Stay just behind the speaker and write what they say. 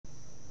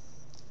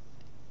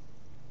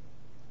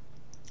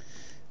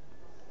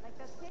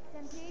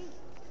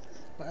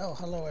Well,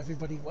 hello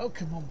everybody,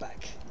 welcome on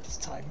back. It's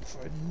time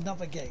for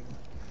another game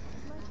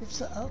with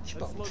Sir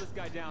Archibald. Let's slow this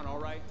guy down, all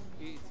right?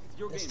 It's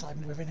your this game.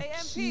 time we're in a Hey,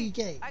 key MP,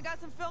 game I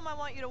got some film I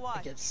want you to watch.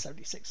 against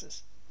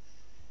 76ers.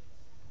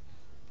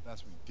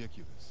 That's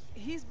ridiculous.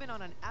 He's been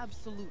on an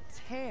absolute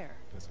tear.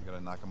 Guess we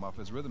gotta knock him off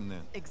his rhythm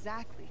then.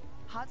 Exactly.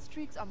 Hot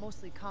streaks are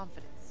mostly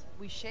confidence.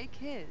 We shake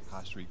his.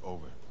 Hot streak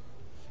over.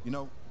 You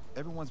know,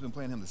 everyone's been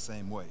playing him the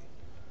same way.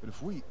 But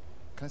if we...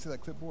 Can I see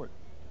that clipboard?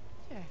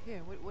 Yeah, here,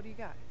 what do you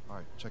got? All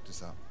right, check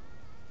this out.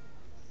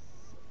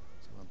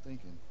 That's what I'm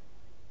thinking.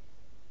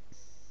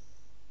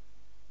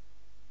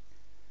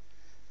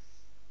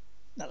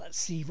 Now let's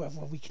see whether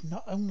we can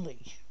not only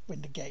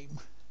win the game,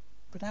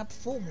 but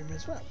outperform him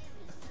as well.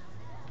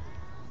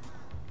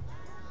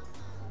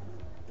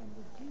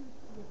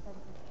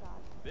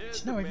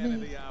 There's Do you know the what I man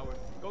of mean? the hour.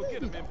 Go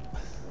get him, MP.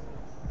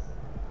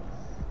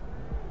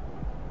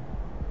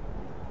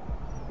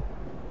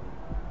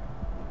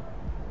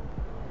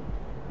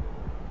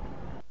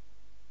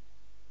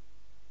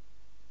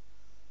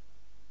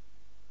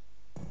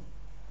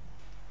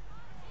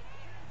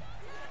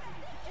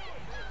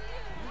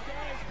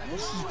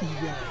 This is the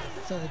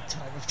third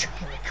time I've tried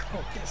to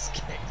record this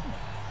game,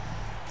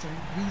 for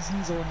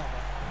reasons or another.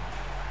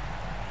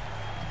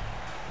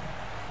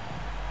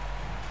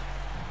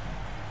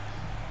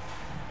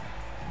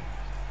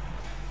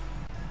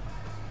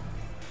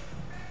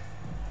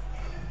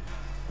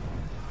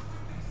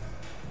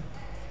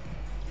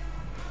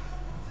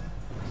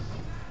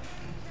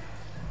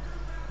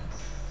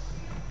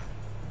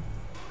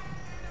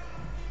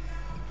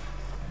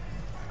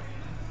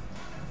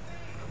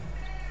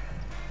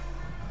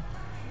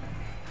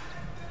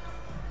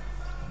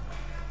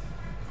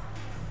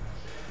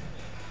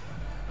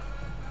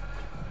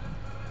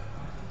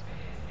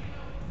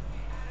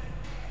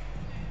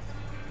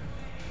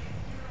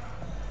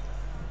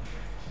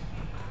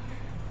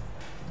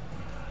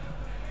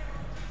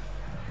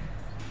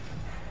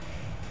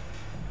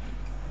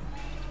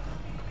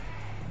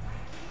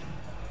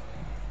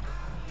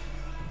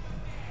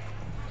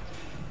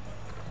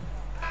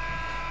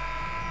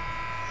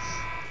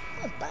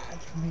 Not bad.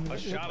 I mean, A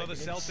shot of the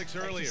Celtics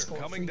earlier,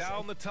 coming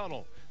down the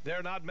tunnel.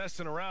 They're not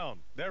messing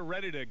around. They're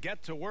ready to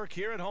get to work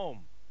here at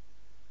home.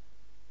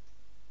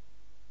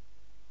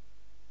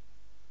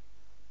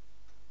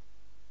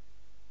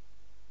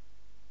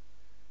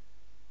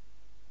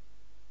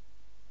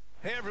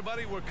 Hey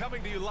everybody, we're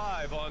coming to you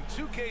live on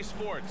 2K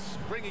Sports,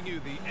 bringing you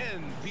the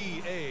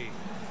NBA.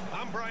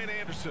 I'm Brian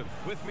Anderson.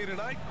 With me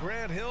tonight,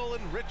 Grant Hill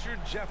and Richard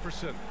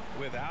Jefferson,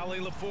 with Allie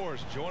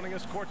LaForce joining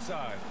us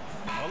courtside.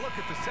 A look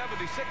at the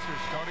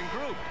 76ers starting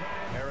group.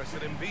 Harris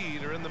and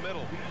Embiid are in the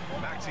middle.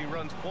 Maxey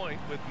runs point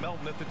with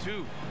Melton at the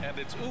 2, and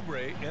it's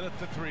Oubre in at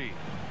the 3.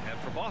 And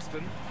for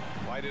Boston,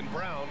 White and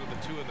Brown are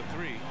the 2 and the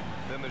 3.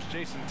 Then there's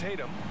Jason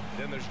Tatum.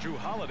 Then there's Drew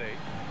Holiday.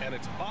 And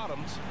it's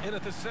Bottoms in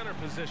at the center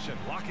position,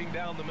 locking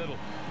down the middle.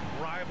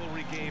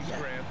 Rivalry games,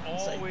 Grant,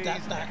 always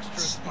extra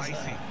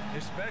spicy,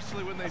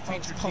 especially when they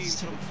feature teams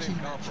from the same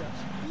conference.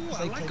 Ooh,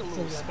 I like a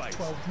little spice.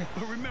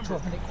 But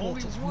remember,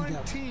 only one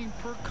team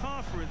per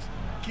conference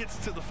gets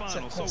to the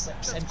final, so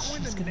that's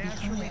going to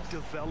naturally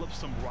develop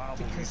some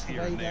rivalries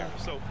here and there.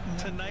 So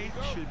tonight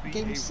should be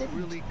a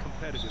really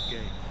competitive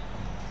game.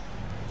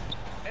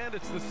 And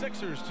it's the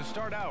Sixers to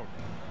start out.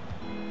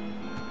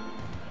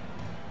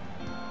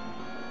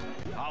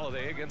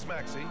 Holiday against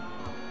Maxey.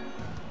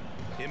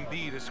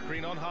 Embiid a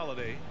screen on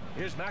Holiday.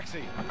 Here's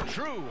Maxey.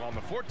 True on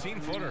the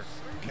 14-footer.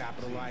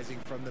 Capitalizing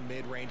from the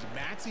mid-range.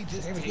 Maxey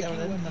just There we taking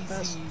go, what the he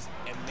first sees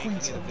and point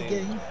making it of the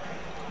available. game.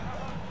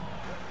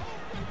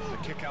 The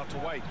kick out to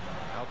White.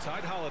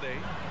 Outside Holiday.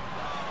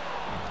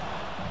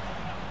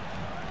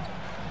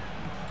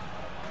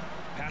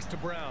 Pass to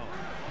Brown.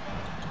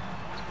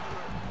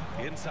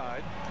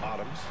 Inside,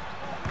 Bottoms.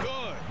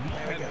 Good.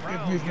 And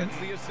Brown gets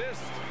the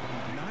assist.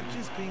 Not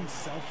just being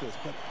selfless,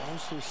 but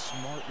also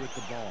smart with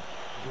the ball.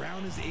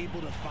 Brown is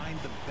able to find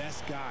the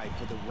best guy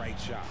for the right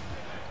shot.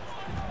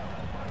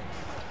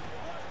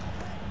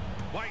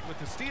 White with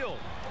the steal.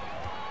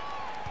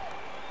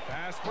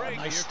 Fast break.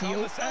 Nice Here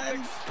come the steal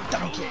and Celtics.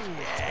 dunk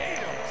it.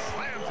 Tatum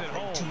slams it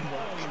home.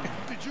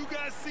 Teamwork. Did you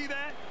guys see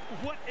that?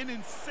 What an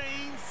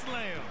insane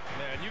slam.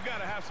 Man, you got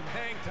to have some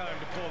hang time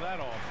to pull that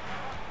off.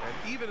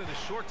 And even in a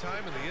short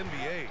time in the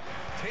NBA,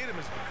 Tatum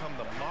has become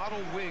the model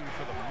wing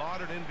for the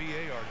modern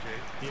NBA, RJ.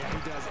 Yeah, he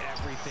does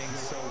everything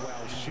so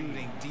well.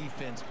 Shooting,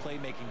 defense,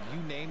 playmaking,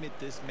 you name it,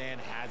 this man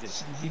has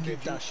it. He can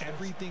do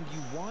everything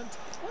you want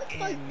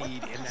and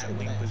need in that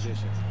wing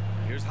position.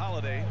 Here's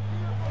Holiday.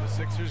 The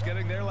Sixers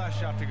getting their last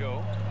shot to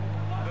go.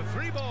 The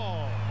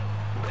 3-ball.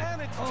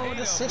 And it's Tatum. Oh, an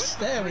assist.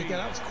 There we go.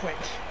 That was quick.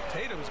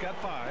 Tatum's got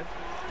 5.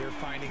 They're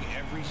finding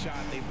every shot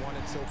they've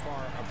wanted so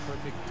far. A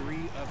perfect 3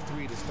 of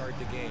 3 to start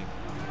the game.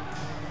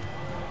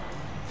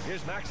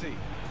 Here's Maxey.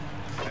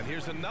 And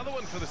here's another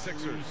one for the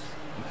Sixers.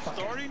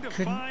 Starting to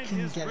find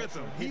his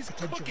rhythm. He's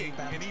cooking,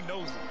 and he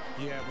knows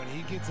it. Yeah, when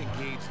he gets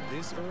engaged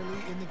this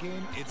early in the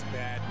game, it's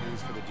bad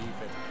news for the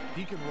defense.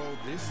 He can roll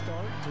this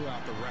start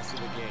throughout the rest of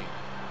the game.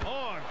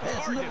 On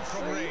target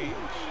from range.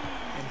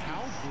 And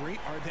how great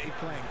are they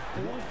playing?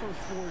 4 for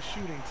 4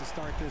 shooting to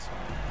start this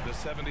one. The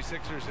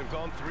 76ers have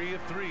gone 3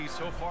 of 3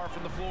 so far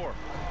from the floor.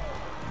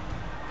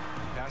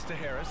 Pass to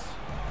Harris.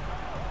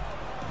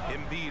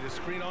 Embiid, a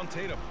screen on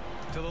Tatum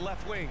to the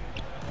left wing.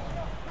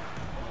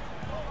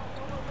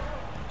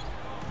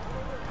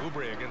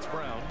 Oubre against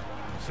Brown.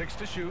 6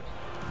 to shoot.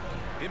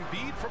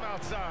 Embiid from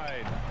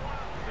outside.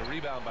 The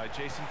rebound by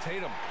Jason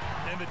Tatum.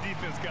 And the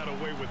defense got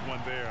away with one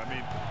there. I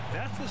mean,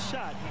 that's a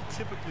shot he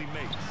typically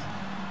makes.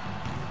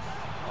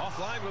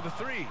 Offline with a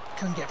 3.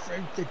 Couldn't get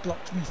through. They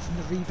blocked me from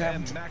the rebound.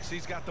 And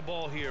Maxi's got the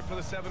ball here for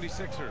the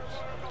 76ers.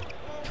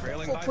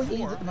 Trailing by 4 point lead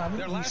 4. at the moment,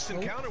 Their last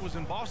useful. encounter was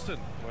in Boston,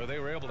 where they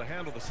were able to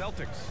handle the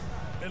Celtics.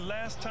 And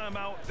last time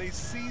out, they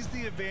seized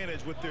the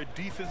advantage with their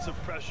defensive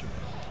pressure.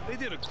 They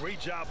did a great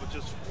job of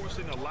just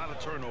forcing a lot of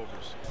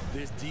turnovers.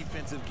 This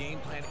defensive game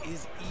plan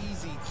is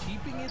easy,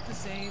 keeping it the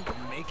same,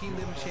 making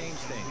them change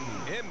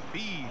things.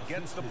 Embiid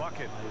gets the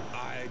bucket.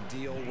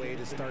 Ideal way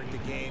to start the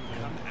game.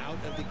 Come out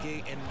of the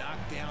gate and knock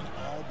down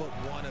all but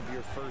one of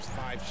your first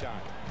 5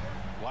 shots.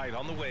 White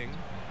on the wing.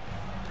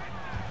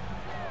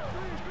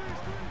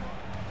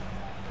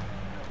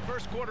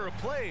 First quarter of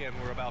play, and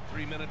we're about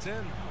 3 minutes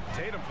in.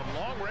 Tatum from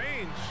long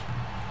range.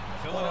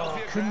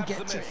 Philadelphia couldn't grabs get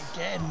the to miss. it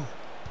again.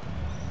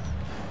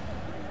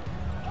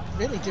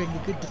 Really doing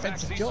a good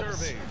defensive Maxey job.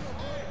 surveys.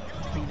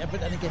 But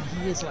then again,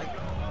 he is like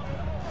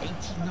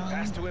 89.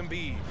 Pass to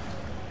Embiid.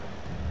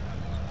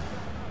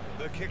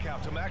 The kick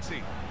out to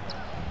Maxey.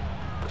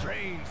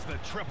 Drains the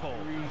triple.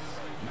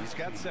 He's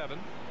got 7.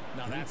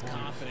 Now that's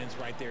confidence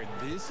right there.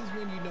 This is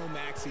when you know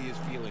Maxey is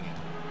feeling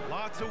it.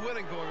 Lots of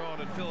winning going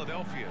on in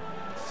Philadelphia.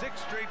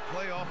 6 straight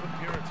playoff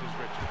appearances,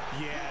 Richard.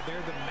 Yeah,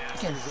 they're the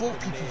masters Again, 4 of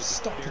the people mid.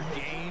 stopping Their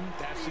me. game,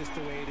 that's just the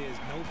way it is.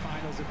 No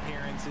finals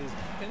appearances.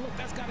 And look,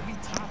 that's got to be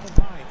top of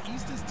mind.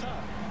 East is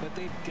tough, but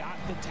they've got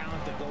the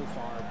talent to go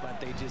far,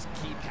 but they just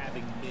keep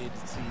having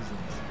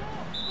mid-seasons.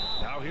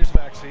 Now here's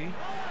Maxey.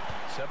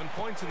 7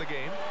 points in the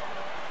game.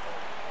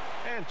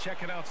 And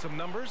checking out some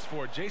numbers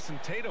for Jason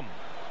Tatum.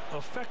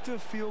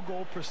 Effective field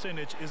goal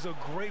percentage is a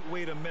great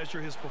way to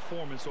measure his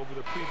performance over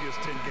the previous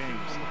 10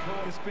 games.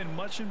 It's been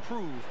much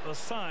improved, a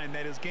sign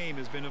that his game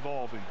has been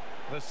evolving.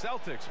 The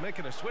Celtics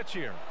making a switch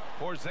here.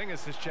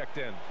 Porzingis has checked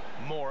in.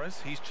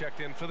 Morris, he's checked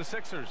in for the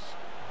Sixers.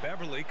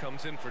 Beverly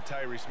comes in for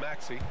Tyrese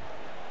Maxey.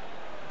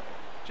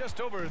 Just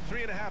over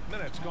 3.5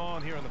 minutes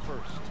gone here in the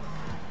first.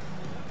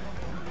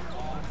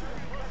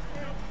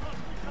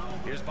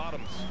 Here's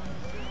Bottoms.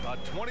 A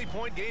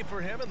 20-point game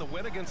for him in the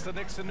win against the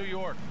Knicks in New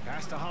York.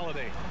 Pass to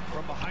Holiday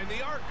from behind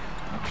the arc.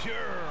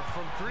 Pure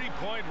from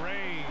 3-point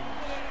range.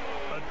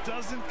 A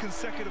dozen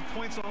consecutive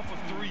points off of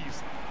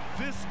threes.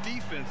 This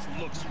defense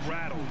looks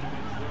rattled.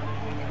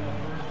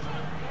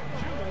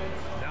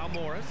 Now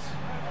Morris.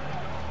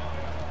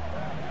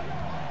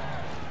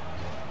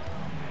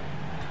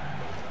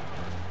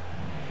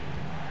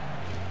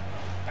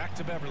 Back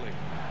to Beverly.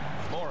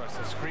 Morris,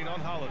 a screen on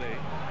Holiday.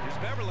 Here's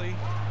Beverly.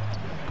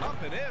 Up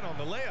and in on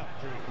the layup.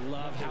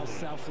 Love how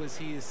selfless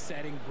he is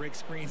setting brick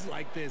screens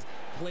like this.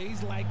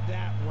 Plays like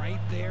that right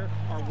there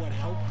are what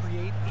help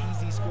create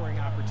easy scoring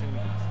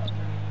opportunities.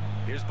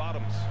 Here's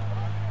Bottoms,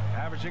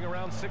 averaging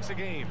around 6 a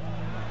game.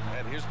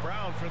 And here's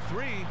Brown for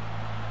 3.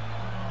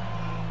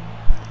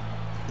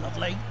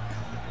 Lovely.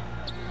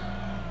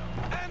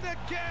 And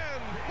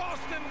again,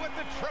 Boston with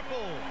the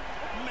triple.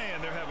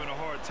 Man, they're having a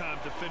hard time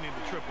defending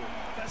the triple.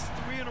 That's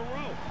 3 in a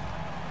row.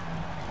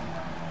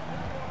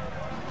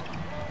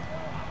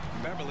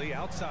 Beverly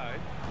outside.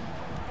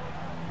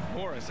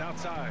 Morris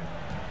outside.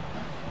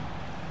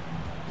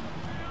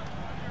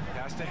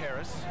 Pass to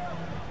Harris.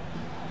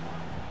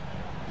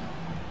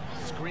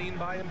 Screen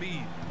by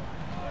Embiid.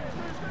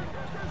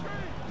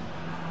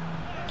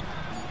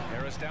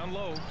 Harris down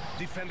low,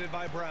 defended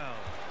by Brown.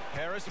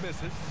 Harris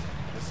misses.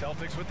 The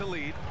Celtics with the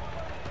lead.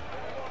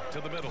 To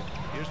the middle.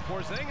 Here's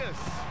Porzingis.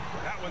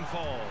 That one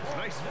falls.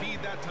 Nice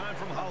feed that time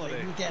from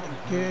Holiday. We're getting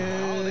good,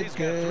 Holiday's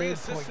got 3 good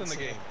assists in points the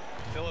game. here.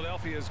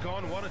 Philadelphia has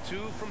gone 1 of 2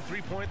 from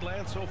 3-point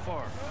land so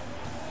far.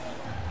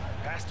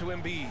 Pass to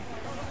Embiid.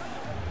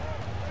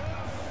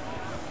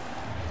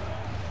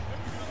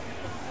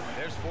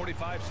 There's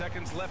 45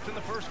 seconds left in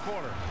the first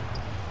quarter.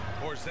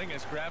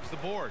 Porzingis grabs the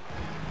board.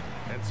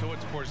 And so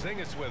it's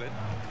Porzingis with it.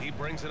 He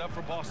brings it up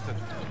for Boston.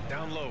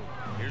 Down low.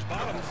 Here's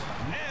Bottoms.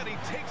 And he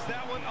takes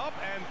that one up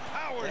and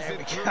powers There it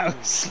we through. go.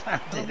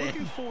 Slammed I'm it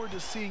looking in. forward to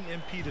seeing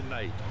MP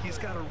tonight. He's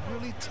got a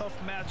really tough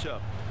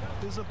matchup.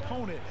 His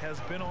opponent has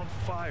been on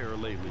fire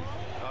lately.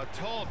 A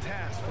tall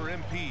task for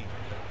MP.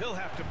 He'll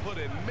have to put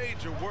in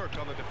major work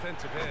on the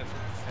defensive end.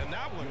 And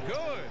that one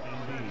good.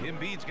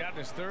 Embiid's gotten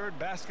his 3rd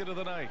basket of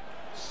the night.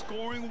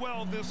 Scoring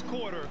well this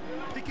quarter,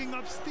 picking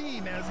up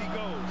steam as he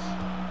goes.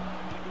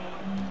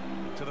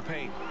 To the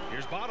paint.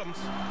 Here's Bottoms.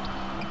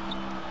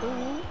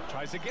 Ooh.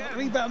 Tries again.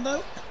 Rebound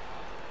though.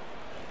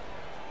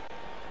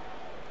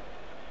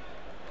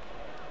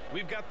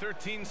 We've got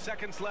 13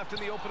 seconds left in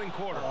the opening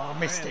quarter. Oh,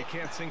 missed Man, it. he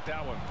can't sink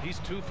that one. He's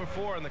 2 for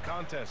 4 in the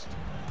contest.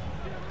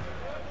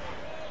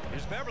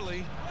 Here's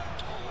Beverly.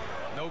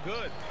 No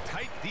good.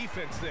 Tight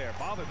defense there.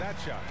 Bothered that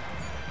shot.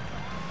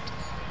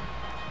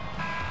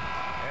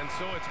 And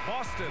so it's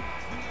Boston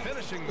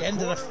finishing the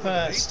end of the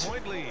first.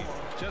 8-point lead.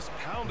 Just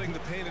pounding the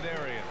painted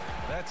area.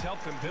 That's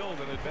helped them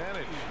build an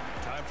advantage.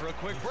 Time for a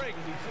quick break,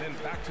 then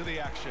back to the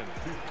action.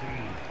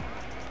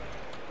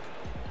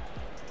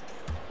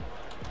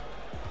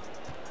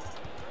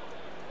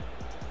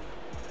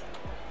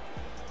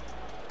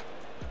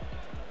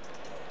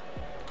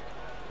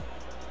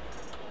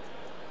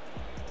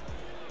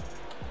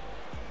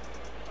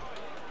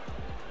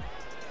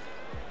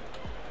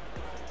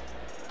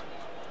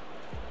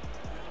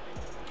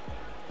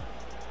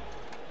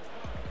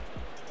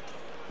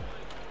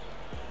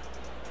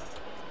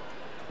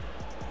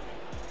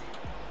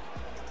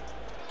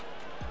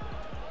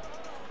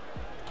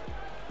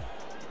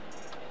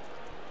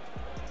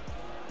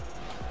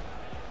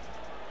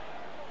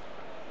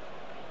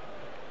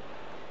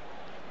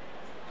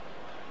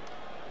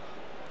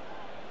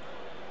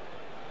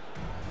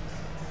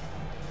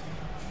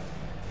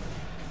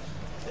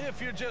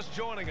 If you're just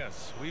joining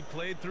us, we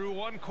played through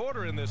one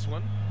quarter in this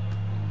one.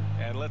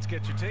 And let's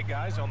get your take,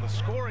 guys, on the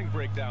scoring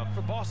breakdown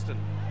for Boston.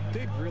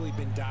 They've really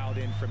been dialed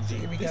in from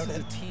deep. This is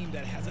a team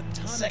that has a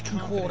ton of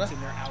confidence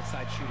in their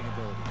outside shooting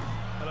ability.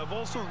 And I've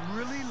also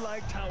really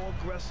liked how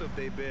aggressive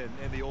they've been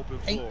in the open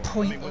floor.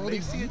 8-point when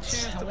they see a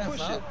chance to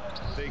push it,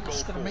 they go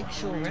for it. Make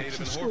sure Tatum and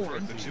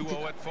Horford, the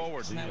duo at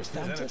forward. Then it's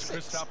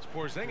Kristaps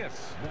Porzingis.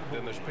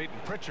 Then there's Peyton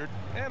Pritchard.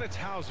 And it's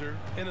Hauser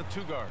in a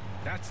two-guard.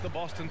 That's the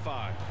Boston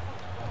 5.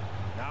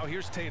 Now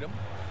here's Tatum,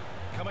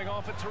 coming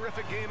off a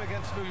terrific game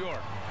against New York.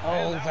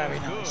 Oh, very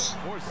nice.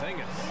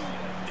 Porzingis.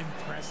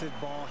 Impressive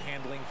ball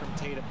handling from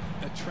Tatum.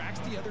 Attracts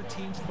the other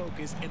team's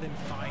focus and then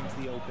finds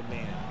the open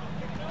man.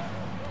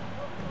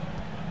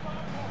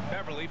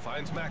 Beverly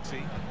finds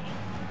Maxey.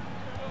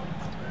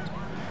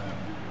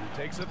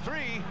 Takes a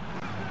three.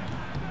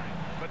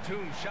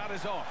 Batum's shot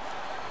is off.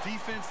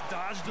 Defense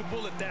dodged the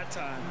bullet that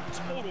time.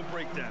 Total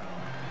breakdown.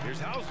 Here's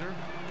Hauser.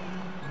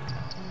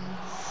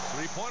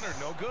 Three-pointer,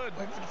 no good.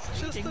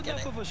 Just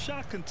enough of a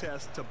shot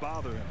contest to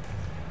bother him.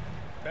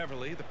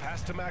 Beverly, the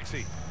pass to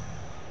Maxey.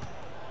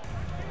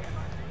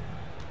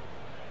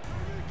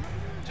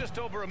 Just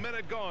over a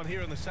minute gone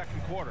here in the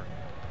second quarter.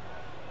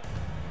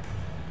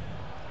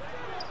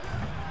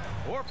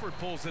 Horford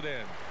pulls it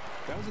in.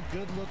 That was a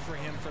good look for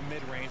him from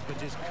mid-range, but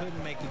just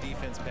couldn't make the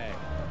defense pay.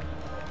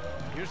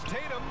 Here's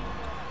Tatum.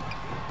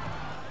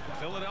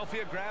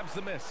 Philadelphia grabs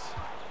the miss.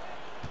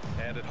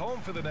 And at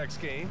home for the next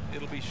game,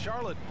 it'll be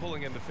Charlotte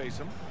pulling in to face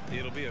them.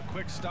 It'll be a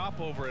quick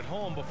stopover at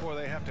home before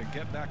they have to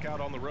get back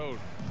out on the road.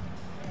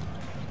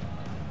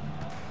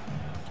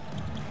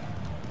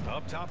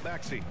 Up top,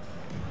 Maxey.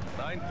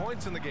 9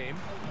 points in the game.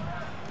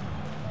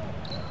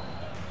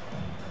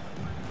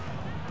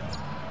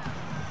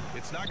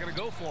 It's not going to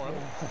go for him.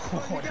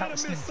 You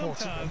gotta miss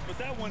sometimes, but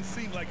that one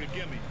seemed like a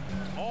gimme.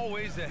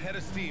 Always ahead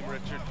of steam,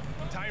 Richard.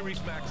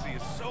 Tyrese Maxey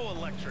is so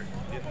electric.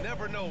 You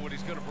never know what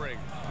he's going to bring.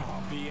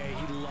 Oh, BA,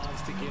 he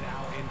loves to get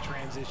out in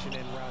transition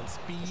and run.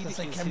 Speed is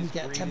his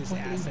greatest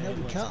asset. No,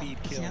 we can't.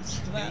 Speed kills.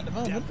 He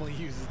definitely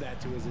uses that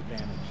to his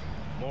advantage.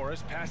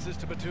 Morris passes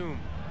to Batum.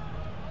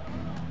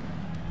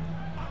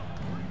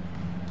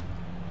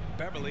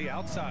 Beverly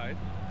outside.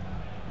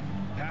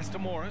 Pass to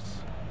Morris.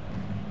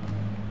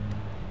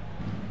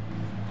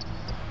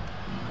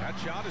 That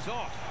shot is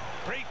off.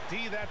 Great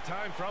D that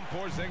time from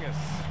Porzingis.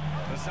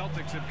 The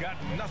Celtics have got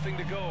nothing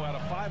to go out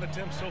of 5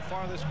 attempts so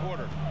far this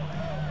quarter.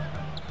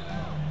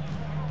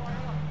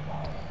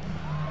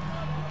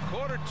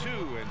 Quarter 2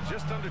 and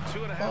just under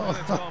 2.5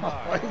 minutes gone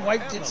by. He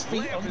wiped his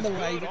feet on the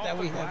way, but now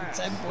we have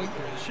a 10-point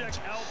lead. Check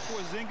out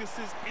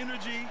Porzingis'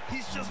 energy.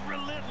 He's just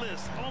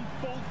relentless on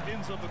both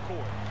ends of the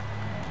court.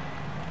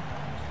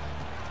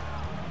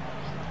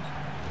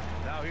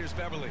 Now here's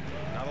Beverly.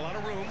 Not a lot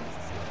of room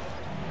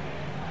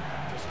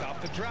to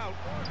stop the drought.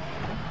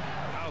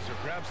 Hauser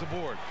grabs the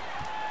board.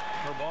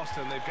 For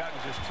Boston, they've gotten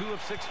just 2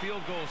 of 6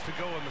 field goals to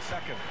go in the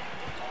second.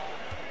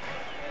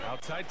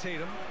 Outside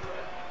Tatum.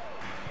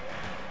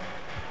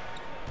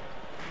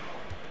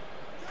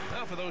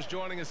 Now for those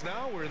joining us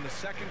now, we're in the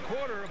second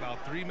quarter,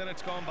 about 3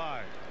 minutes gone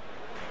by.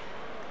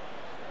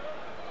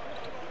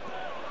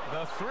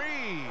 The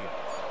three.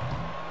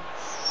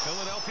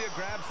 Philadelphia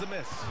grabs the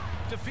miss.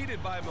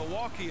 Defeated by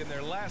Milwaukee in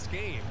their last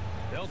game.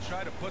 They'll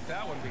try to put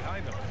that one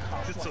behind them.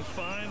 It's a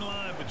fine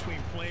line between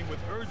playing with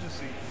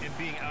urgency and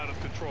being out of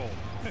control.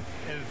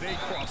 And they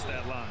crossed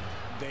that line.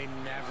 They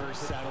never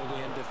settled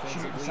in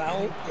defensively.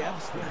 Foul. Yeah.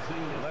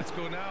 Let's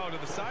go now to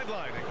the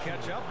sideline and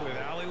catch up with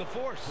Allie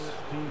LaForce.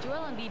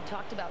 Joel Embiid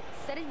talked about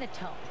setting the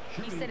tone.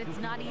 He said it's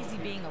not easy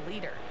being a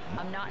leader.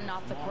 I'm not an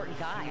off-the-court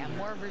guy. I'm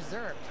more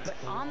reserved. But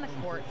on the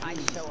court, I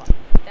show up.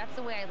 That's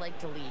the way I like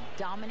to lead,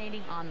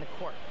 dominating on the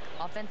court.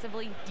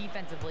 Offensively,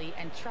 defensively,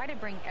 and try to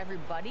bring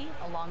everybody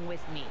along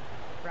with me.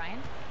 Brian?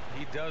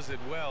 He does it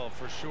well,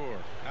 for sure.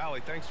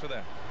 Allie, thanks for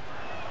that.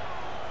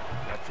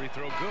 That free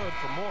throw good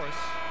for Morris.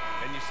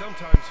 And you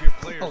sometimes hear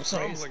players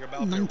grumbling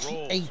about their roles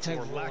 98 or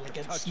overall lack of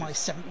against touches. my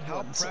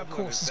 71, so of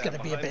course it's going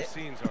to be a bit.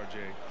 Scenes, RJ?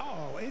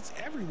 Oh, it's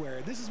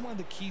everywhere. This is one of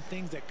the key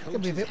things that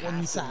coaches be a bit have to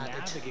one-sided.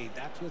 navigate.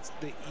 That's what's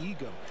the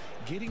ego.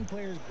 Getting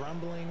players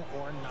grumbling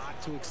or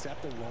not to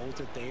accept the roles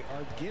that they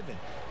are given.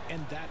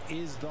 And that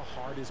is the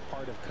hardest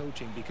part of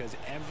coaching because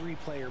every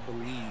player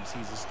believes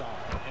he's a star,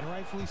 and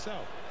rightfully so.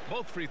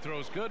 Both free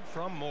throws good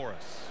from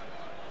Morris.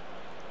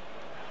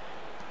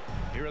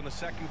 Here in the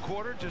second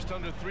quarter, just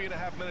under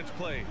 3.5 minutes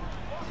played.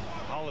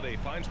 Holiday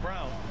finds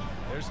Brown.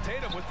 There's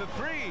Tatum with the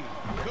three.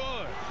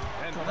 Good.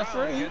 And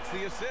Brown gets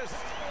the assist.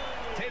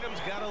 Tatum's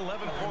got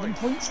 11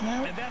 points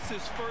now. And that's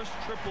his first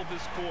triple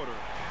this quarter.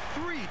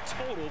 3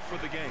 total for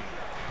the game.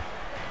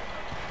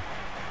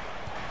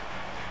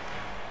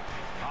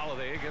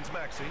 Holiday against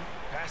Maxey.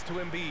 Pass to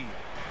Embiid.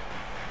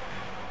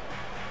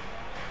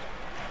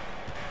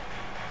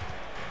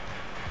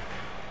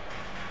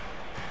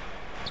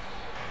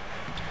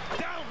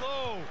 Down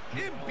low.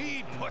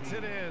 Embiid puts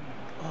it in.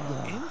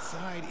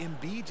 Inside,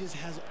 Embiid just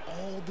has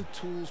all the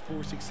tools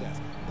for success.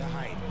 The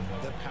height,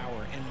 the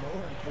power, and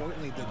more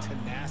importantly, the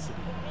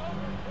tenacity.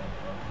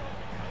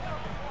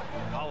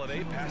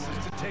 Holiday passes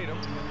to Tatum.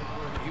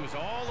 He was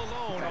all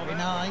alone on that.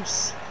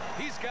 Nice.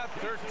 He's got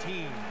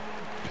 13.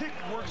 Pick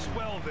works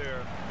well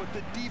there, but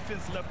the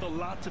defense left a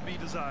lot to be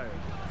desired.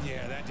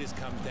 Yeah, that just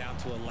comes down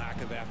to a lack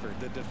of effort.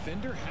 The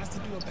defender has to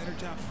do a better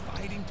job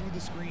fighting through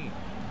the screen.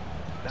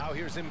 Now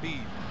here's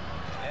Embiid.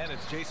 And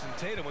it's Jason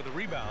Tatum with a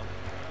rebound.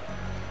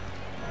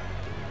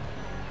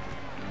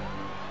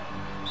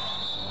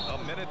 A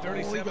minute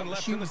 37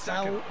 left in the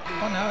second.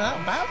 Oh, no,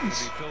 that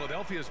bounds.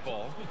 Philadelphia's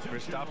ball.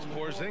 Kristaps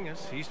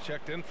Porzingis. He's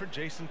checked in for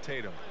Jason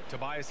Tatum.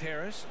 Tobias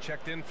Harris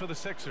checked in for the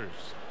Sixers.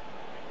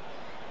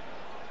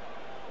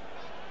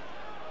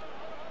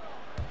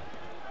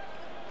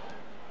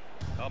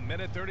 A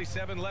minute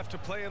 37 left to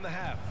play in the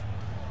half.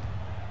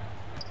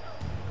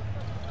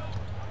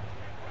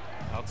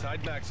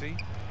 Outside Maxey.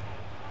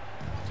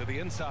 To the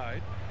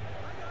inside.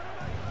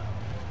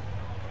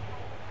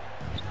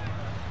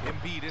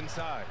 Embiid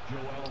inside.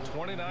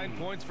 29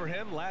 points for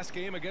him last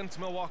game against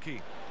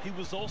Milwaukee. He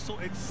was also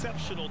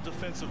exceptional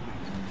defensively.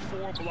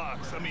 4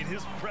 blocks. I mean,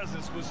 his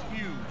presence was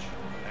huge.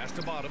 Pass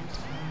to Bottoms.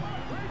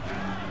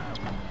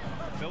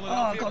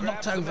 Philadelphia got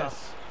knocked over.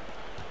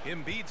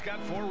 Embiid's got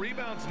 4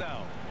 rebounds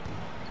now.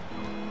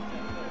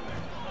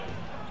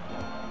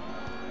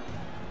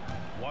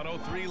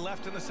 1:03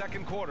 left in the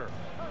second quarter.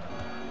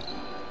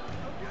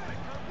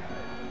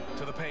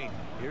 To the paint.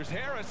 Here's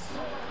Harris.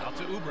 Out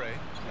to Oubre.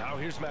 Now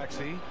here's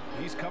Maxey.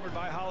 He's covered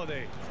by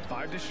Holiday.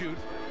 5 to shoot.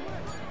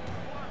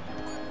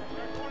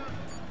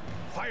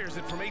 Fires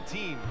it from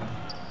 18.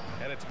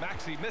 And it's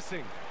Maxey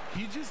missing.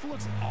 He just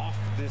looks off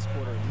this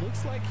quarter.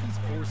 Looks like he's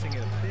forcing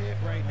it a bit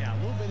right now. A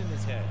little bit in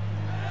his head.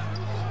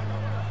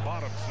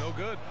 Bottoms, no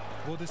good.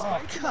 Well,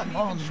 despite the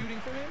uneven shooting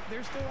for him,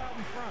 they're still out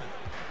in front.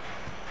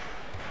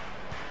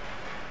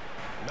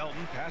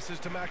 Melton passes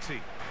to Maxey.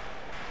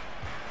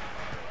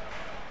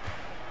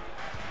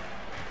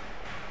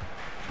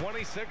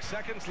 26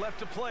 seconds left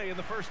to play in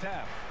the first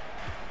half.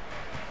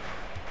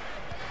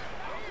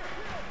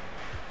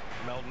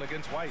 Melton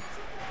against White.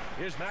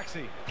 Here's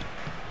Maxey.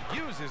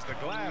 Uses the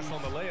glass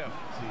on the layup.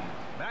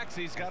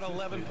 Maxey's got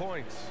 11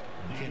 points.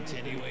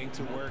 Continuing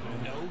to work.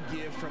 No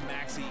give from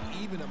Maxey,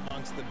 even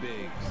amongst the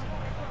bigs.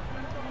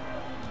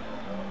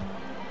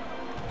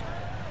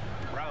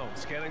 Brown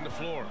scanning the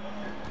floor.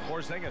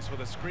 Porzingis with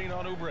a screen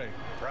on Oubre.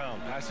 Brown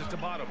passes to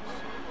Bottoms.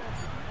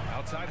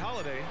 Outside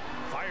Holiday.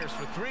 Fires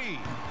for 3.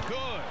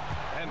 Good.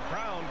 And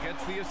Brown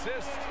gets the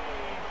assist.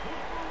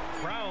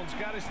 Brown's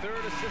got his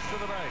 3rd assist of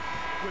the night.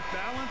 With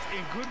balance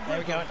and good There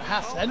we go at the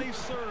half then. Holiday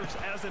serves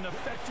as an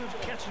effective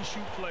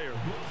catch-and-shoot player.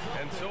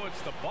 And so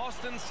it's the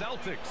Boston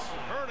Celtics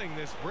earning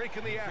this break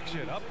in the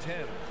action, up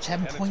 10.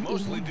 10-point and it's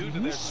mostly due to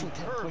their useful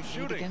superb 10-point lead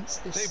shooting.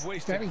 against this They've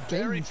wasted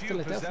very game few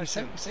Philadelphia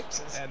possessions.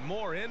 76ers. And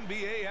more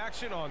NBA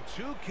action on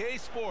 2K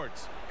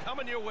Sports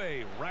coming your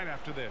way right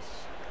after this.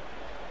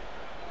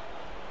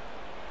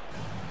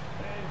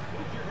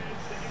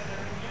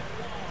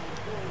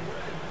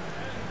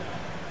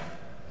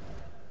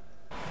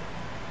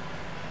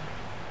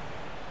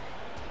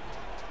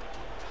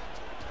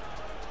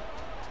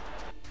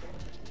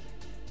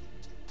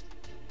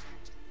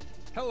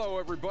 Hello,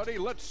 everybody.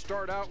 Let's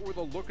start out with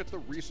a look at the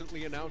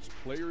recently announced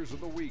Players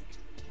of the Week.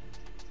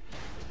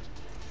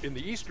 In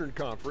the Eastern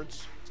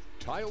Conference,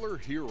 Tyler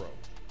Hero.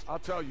 I'll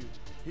tell you,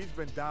 he's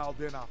been dialed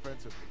in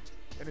offensively,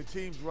 and the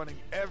team's running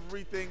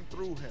everything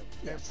through him.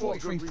 Yeah, and for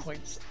 43 good reason.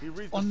 points. He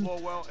reads the floor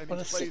well, and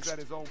he plays at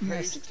his own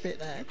pace. 6-bit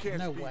there. You can't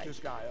No speed way. this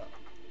guy up.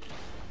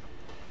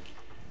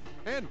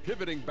 And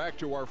pivoting back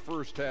to our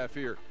first half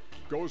here,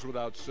 goes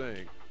without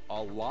saying,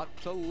 a lot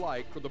to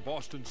like for the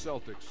Boston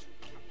Celtics.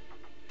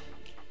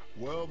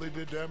 Well, they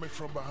did damage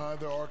from behind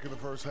their arc in the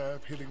first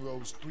half, hitting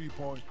those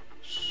 3-point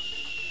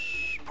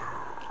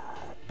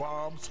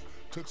bombs,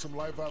 took some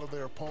life out of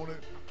their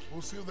opponent.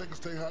 We'll see if they can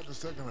stay hot in the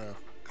second half,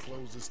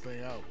 close this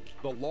thing out.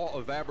 The law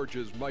of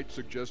averages might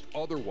suggest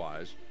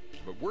otherwise,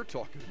 but we're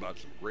talking about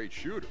some great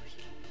shooters.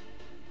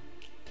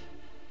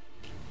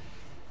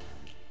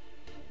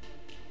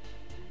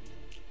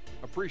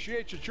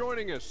 Appreciate you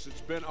joining us.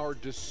 It's been our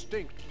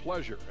distinct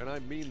pleasure, and I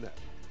mean that.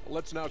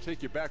 Let's now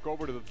take you back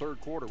over to the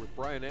third quarter with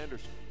Brian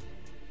Anderson.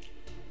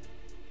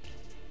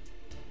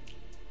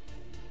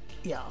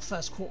 Yeah,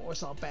 first quarter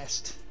was our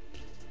best.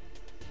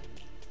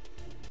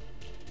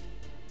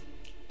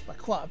 By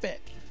quite a bit.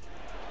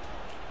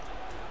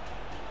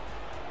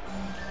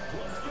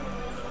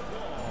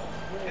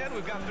 And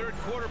we've got third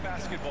quarter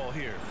basketball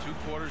here. 2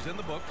 quarters in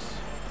the books.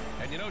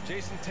 And you know,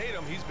 Jason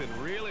Tatum, he's been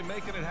really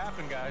making it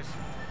happen, guys.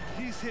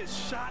 He's hit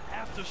shot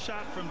after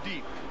shot from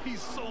deep. He's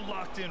so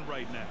locked in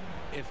right now.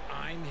 If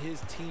I'm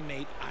his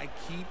teammate, I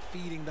keep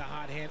feeding the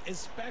hot hand,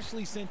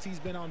 especially since he's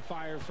been on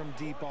fire from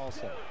deep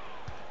also.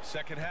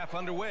 Second half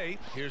underway.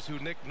 Here's who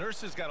Nick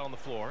Nurse has got on the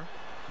floor.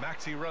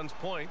 Maxey runs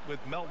point with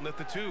Melton at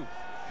the 2.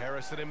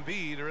 Harris and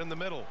Embiid are in the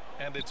middle.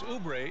 And it's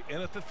Oubre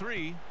in at the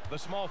 3, the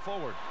small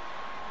forward.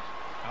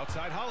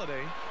 Outside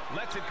Holiday.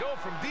 Lets it go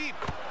from deep.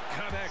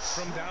 Connects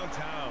from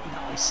downtown.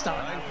 No, he's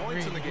starting 9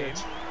 points in the game.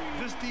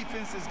 This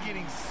defense is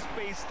getting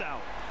spaced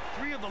out.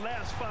 3 of the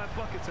last 5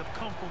 buckets have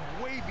come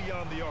from way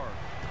beyond the arc.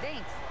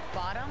 Thanks.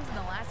 Bottoms in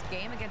the last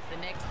game against the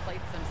Knicks played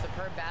some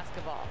superb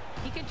basketball.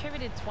 He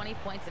contributed 20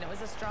 points, and it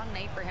was a strong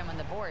night for him on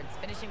the boards,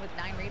 finishing with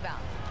 9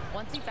 rebounds.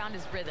 Once he found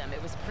his rhythm,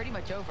 it was pretty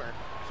much over.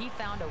 He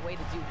found a way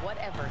to do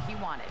whatever he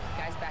wanted.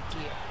 Guys, back to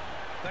you.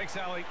 Thanks,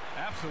 Allie.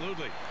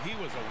 Absolutely. He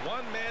was a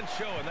one-man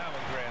show in that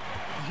one, Grant.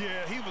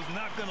 Yeah, he was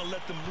not going to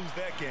let them lose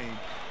that game.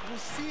 We'll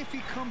see if he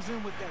comes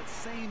in with that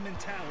same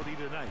mentality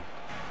tonight.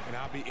 And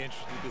I'll be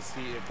interested to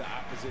see if the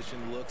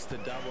opposition looks to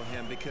double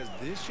him, because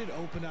this should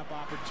open up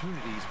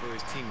opportunities for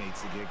his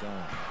teammates to get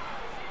going.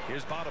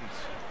 Here's Bottoms.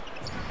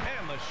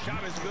 And the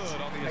shot is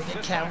good on the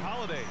assist by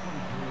Holiday.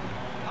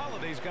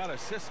 Holiday's got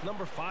assist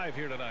number 5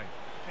 here tonight.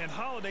 And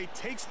Holiday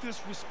takes this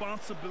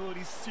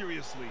responsibility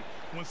seriously.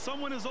 When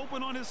someone is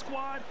open on his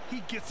squad,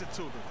 he gets it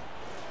to them.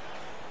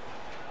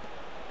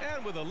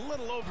 And with a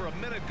little over a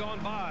minute gone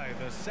by,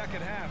 the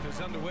second half is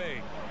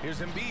underway. Here's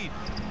Embiid.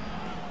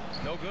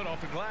 No good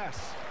off the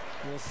glass.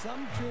 Well,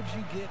 some trips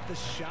you get the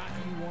shot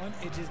you want,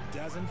 it just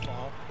doesn't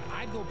fall.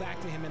 I'd go back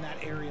to him in that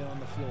area on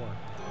the floor.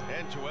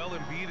 And Joel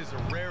Embiid is a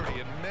rarity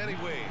in many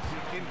ways,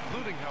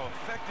 including how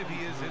effective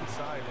he is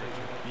inside.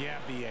 Yeah,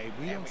 B.A.,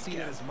 we don't see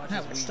it as much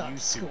as we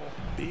used to.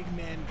 Big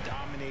men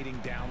dominating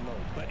down low,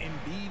 but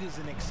Embiid is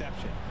an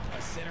exception.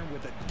 A center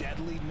with a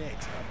deadly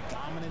mix of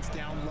dominance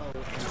down low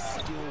and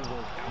skill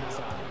work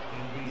outside.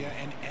 Yeah,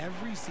 and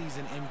every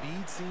season,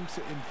 Embiid seems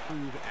to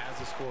improve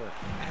as a scorer,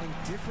 adding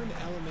different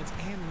elements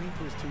and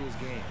wrinkles to his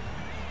game.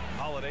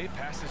 Holiday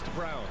passes to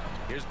Brown.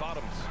 Here's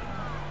Bottoms.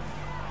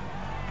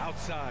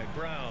 Outside,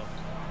 Brown.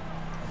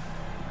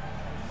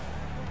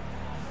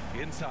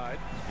 Inside,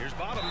 here's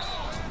Bottoms.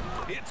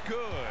 It's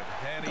good.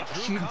 And he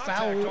drew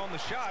contact on the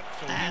shot,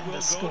 so he will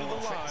go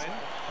to the line.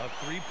 A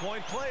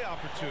 3-point play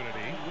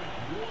opportunity.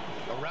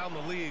 Around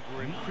the league,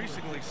 we're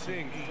increasingly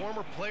seeing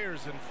former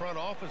players in front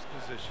office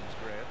positions,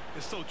 Grant.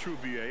 It's so true,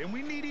 B.A., and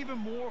we need even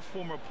more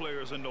former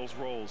players in those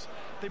roles.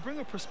 They bring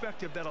a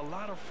perspective that a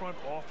lot of front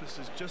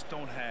offices just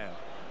don't have.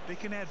 They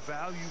can add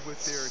value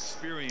with their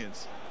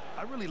experience.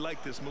 I really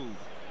like this move.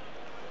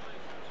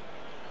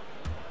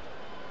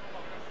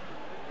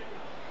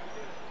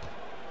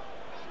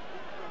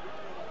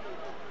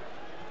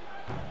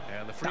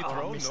 And the free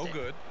throw, no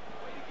good.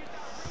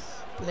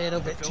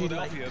 Little bit too late.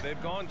 Philadelphia,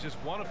 they've gone just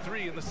 1 of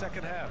 3 in the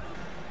second half.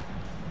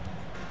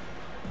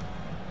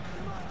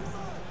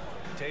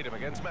 Tatum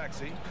against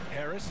Maxey.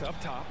 Harris up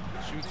top,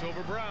 shoots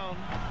over Brown.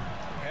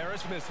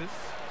 Harris misses.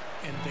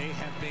 And they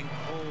have been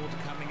cold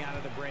coming out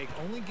of the break,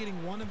 only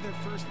getting 1 of their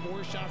first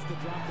 4 shots to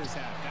drop this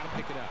half. Got to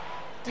pick it up.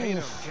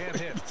 Tatum can't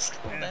hit.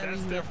 And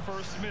that's their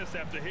first miss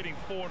after hitting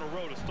 4 in a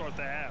row to start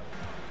the half.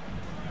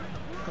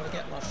 Got to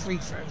get my free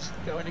throws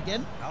going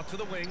again. Out to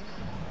the wing.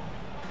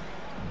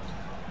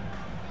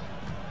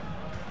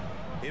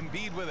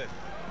 Embiid with it.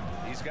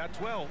 He's got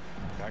 12.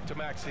 Back to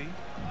Maxey.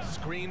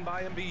 Screen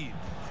by Embiid.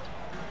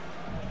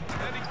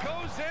 And he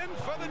goes in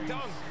for the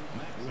dunk.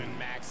 When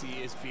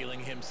Maxey is feeling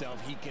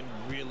himself, he can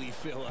really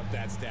fill up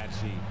that stat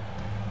sheet.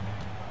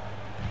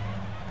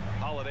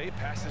 Holiday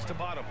passes to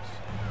Bottoms.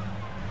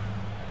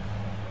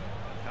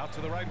 Out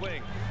to the right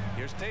wing.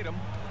 Here's Tatum.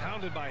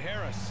 Pounded by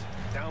Harris.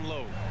 Down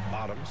low.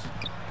 Bottoms.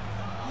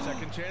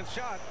 Second chance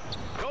shot.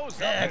 Goes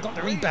yeah, up. Got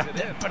the rebound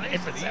there. Put it in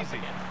for himself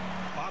again.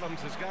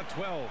 Bottoms has got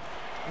 12.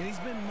 And he's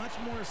been much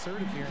more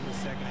assertive here in the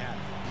second half.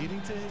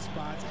 Getting to his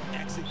spots,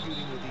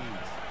 executing with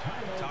ease.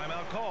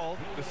 Timeout called.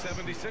 The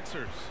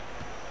 76ers.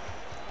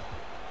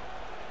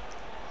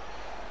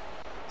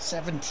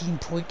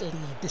 17-point lead.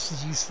 This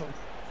is useful.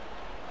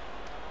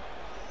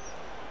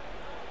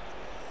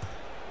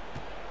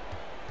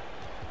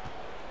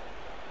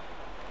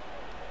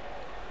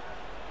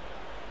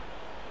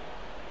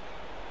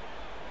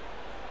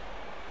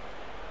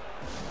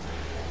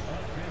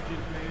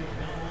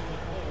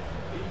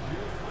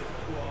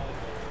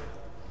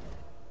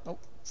 Oh,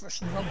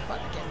 first and wrong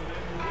button again.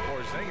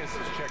 Porzingis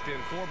is checked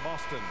in for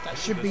Boston. That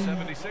should the be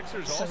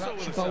 76ers also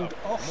with a sub.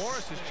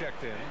 Morris is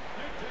checked in.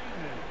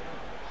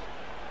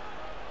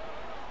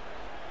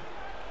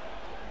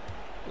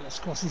 Well,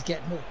 of course, he's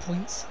getting more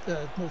points,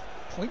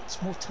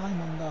 more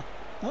time on the...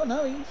 Oh,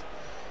 no, he's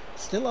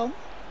still on.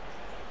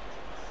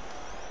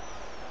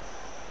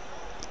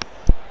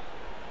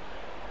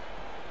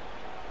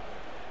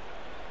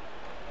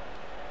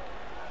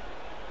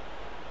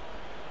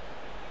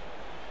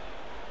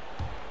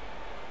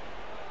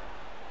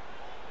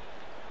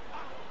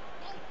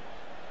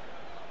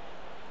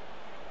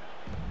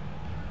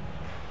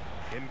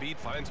 Embiid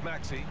finds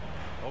Maxey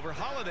over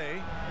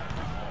Holiday,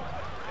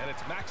 and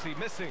it's Maxey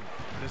missing.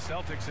 The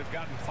Celtics have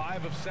gotten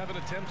 5 of 7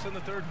 attempts in the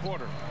third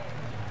quarter.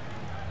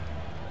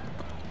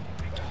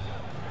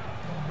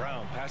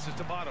 Brown passes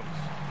to Bottoms.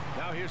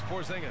 Now here's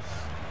Porzingis.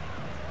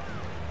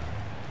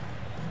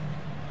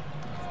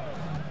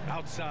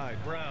 Outside,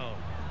 Brown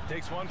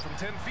takes one from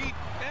 10 feet,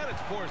 and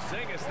it's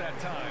Porzingis that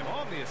time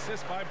on the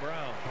assist by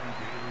Brown.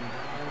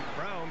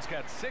 Brown's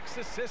got 6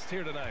 assists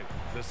here tonight.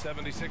 The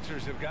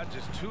 76ers have got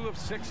just 2 of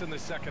 6 in the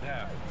second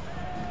half.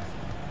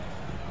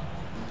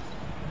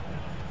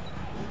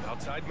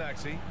 Outside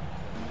Maxey.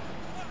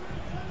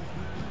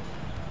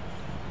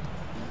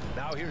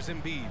 Now here's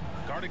Embiid,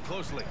 guarded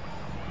closely.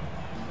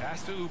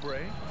 Pass to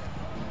Oubre.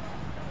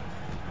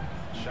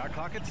 Shot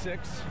clock at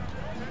 6.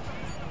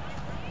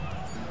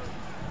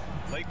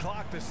 Late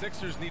clock, the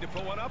Sixers need to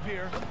put one up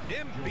here.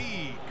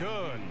 Embiid,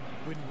 good.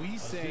 When we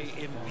say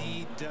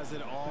Embiid does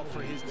it all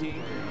for his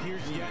team,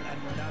 here's yet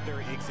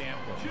another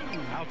example.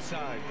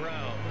 Outside,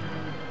 Brown.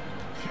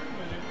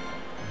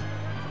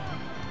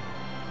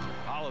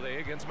 Holiday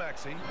against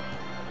Maxey.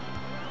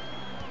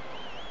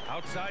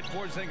 Outside,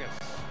 Porzingis.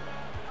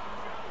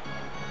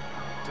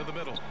 To the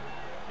middle.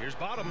 Here's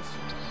Bottoms.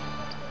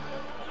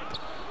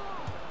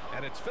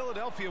 And it's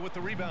Philadelphia with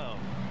the rebound.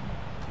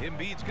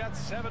 Embiid's got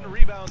 7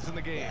 rebounds in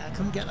the game. Yeah, I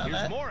couldn't get that.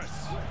 Here's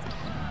Morris.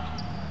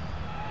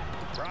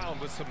 Brown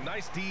with some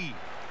nice D.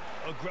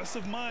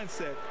 Aggressive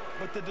mindset,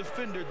 but the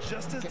defender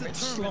just as determined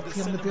to sloppy on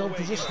send the him build away.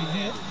 position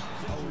here.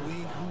 A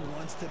wing who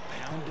wants to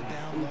pound it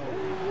down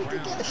low. He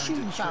could get a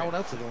shooting foul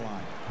out to the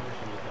line.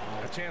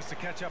 A chance to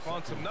catch up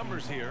on some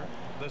numbers here.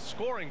 The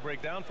scoring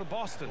breakdown for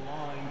Boston.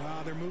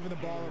 Wow, they're moving the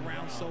ball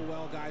around so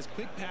well, guys.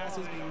 Quick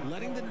passes,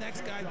 letting the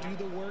next guy do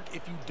the work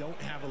if you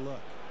don't have a look.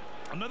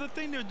 Another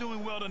thing they're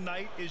doing well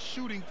tonight is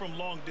shooting from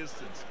long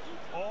distance.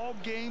 All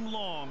game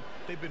long,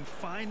 they've been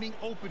finding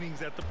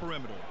openings at the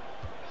perimeter.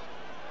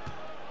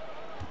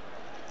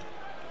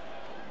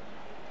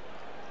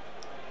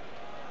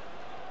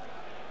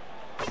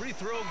 Free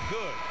throw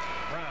good.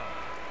 Brown.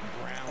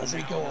 As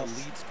we go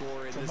off lead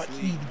scorer in from this much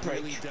league, needed break,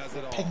 really does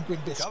it all. Penguin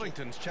biscuit.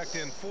 Covington's checked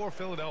in for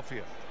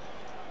Philadelphia.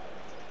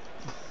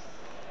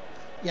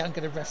 Yeah, I'm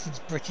going to reference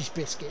British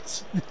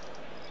biscuits.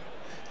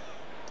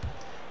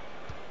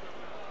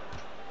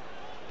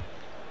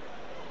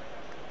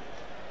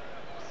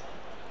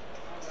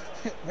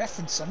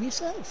 Reference some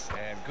yourself.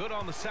 And good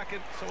on the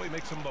second, so he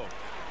makes them both.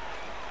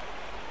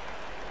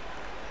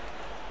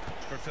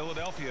 For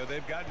Philadelphia,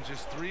 they've gotten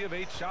just 3 of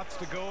 8 shots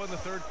to go in the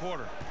third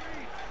quarter.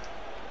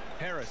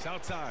 Harris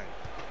outside.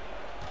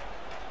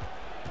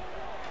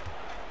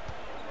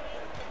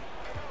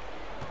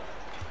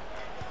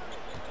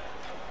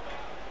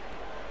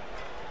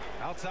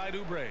 Outside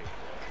Oubre.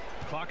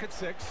 Clock at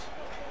 6.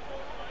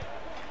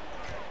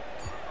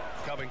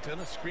 Covington,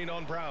 a screen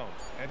on Brown.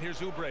 And here's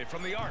Oubre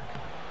from the arc.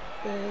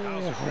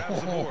 Hauser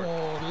grabs the board.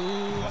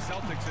 The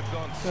Celtics have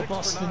gone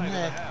 6 for 9 in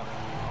the half.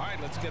 All right,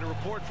 let's get a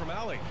report from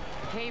Allie.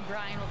 Hey,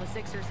 Brian, well, the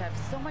Sixers have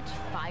so much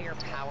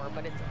firepower,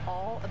 but it's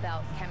all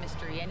about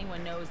chemistry.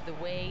 Anyone knows the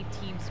way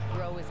teams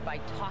grow is by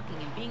talking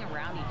and being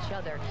around each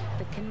other.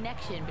 The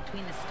connection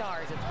between the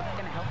stars is what's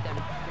going to help them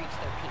reach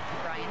their peak.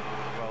 Brian?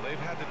 Well, they've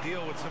had to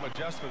deal with some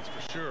adjustments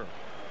for sure.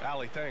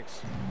 Allie,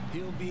 thanks.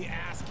 He'll be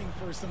asking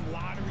for some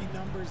lottery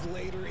numbers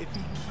later if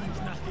he keeps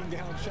knocking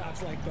down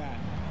shots like that.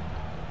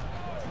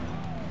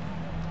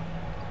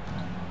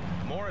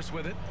 Morris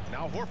with it.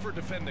 Now Horford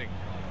defending.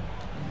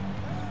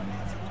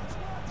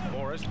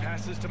 Morris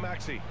passes to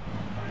Maxey.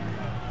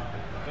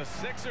 The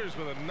Sixers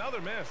with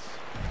another miss.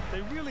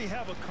 They really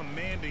have a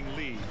commanding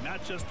lead,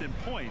 not just in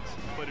points,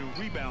 but in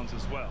rebounds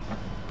as well.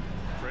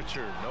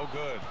 Pritchard, no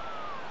good.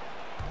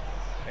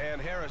 And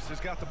Harris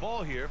has got the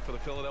ball here for the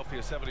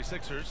Philadelphia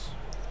 76ers.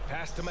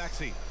 Pass to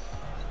Maxey.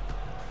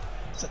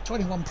 It's a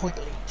 21-point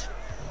lead.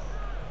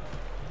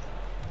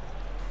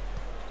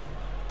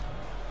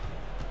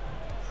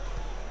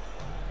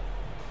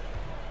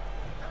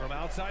 From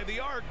outside the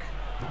arc.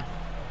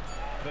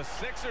 The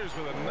Sixers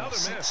with another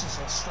miss. Sixers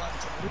are starting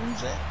to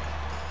lose it.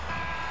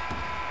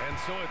 And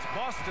so it's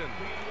Boston.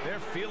 They're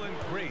feeling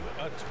great.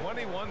 A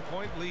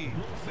 21-point lead.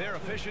 Their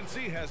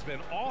efficiency has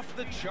been off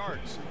the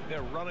charts.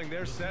 They're running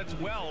their sets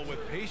well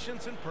with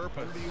patience and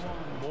purpose.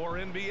 More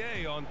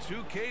NBA on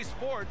 2K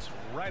Sports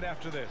right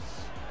after this.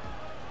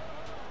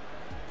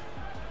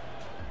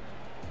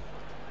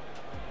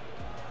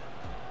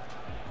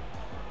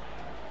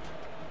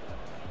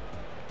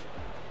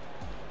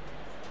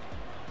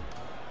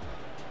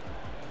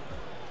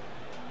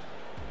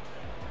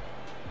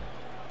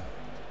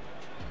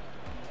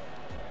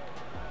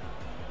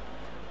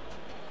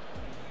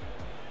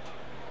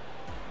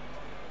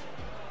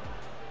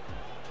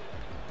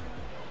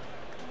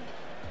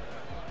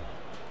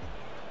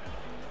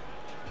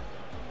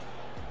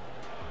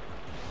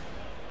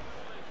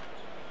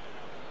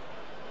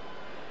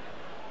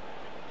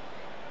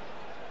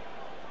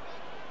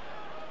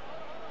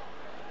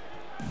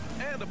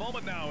 a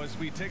moment now as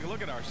we take a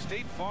look at our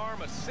State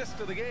Farm assist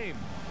of the game.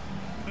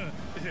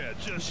 Yeah,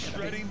 just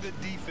shredding the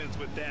defense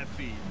with that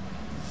feed.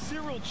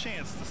 Zero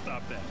chance to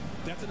stop that.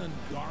 That's an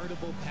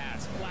unguardable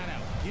pass, flat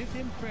out. Give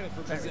him credit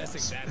for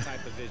possessing that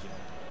type of vision.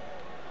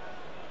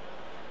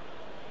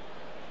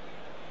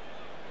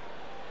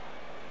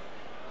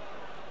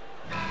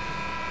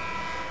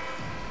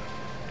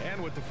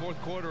 And with the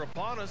fourth quarter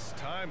upon us,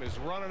 time is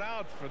running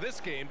out for this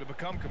game to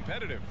become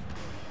competitive.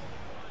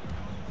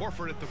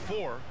 Horford at the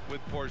 4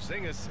 with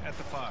Porzingis at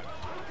the 5.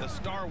 The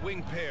star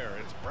wing pair,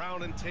 it's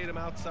Brown and Tatum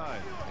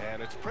outside.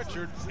 And it's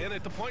Pritchard in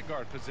at the point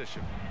guard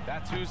position.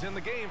 That's who's in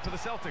the game for the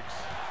Celtics.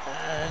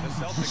 The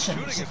Celtics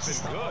shooting has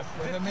been good.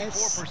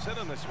 54%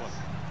 on this one.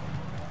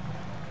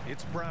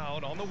 It's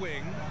Brown on the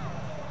wing.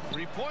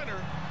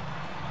 Three-pointer.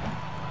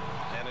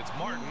 And it's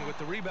Martin with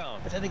the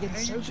rebound. And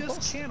you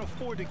just can't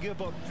afford to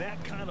give up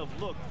that kind of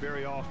look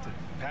very often.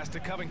 Pass to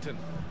Covington.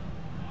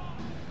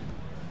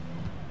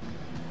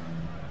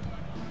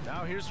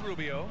 Now here's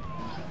Rubio.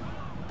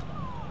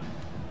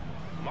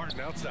 Martin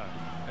outside.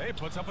 Hey,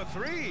 puts up a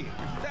 3.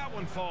 That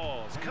one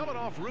falls. Coming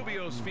off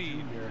Rubio's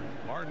feed.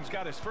 Martin's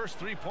got his first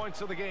 3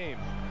 points of the game.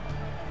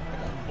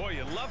 Boy,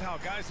 you love how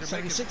guys are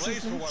making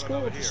plays for one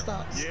another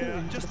here.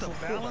 Yeah, just a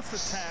balanced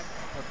attack,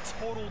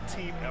 a total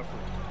team effort.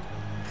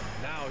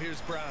 Now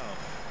here's Brown.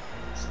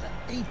 So that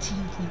 18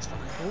 points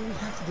behind. All we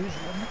have to do is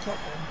run the clock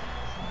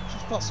on, which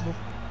is possible.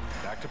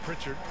 Back to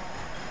Pritchard.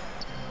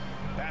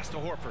 Pass to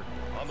Horford.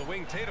 On the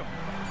wing, Tatum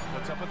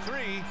puts up a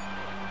 3.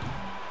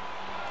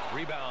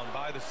 Rebound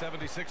by the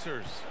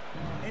 76ers.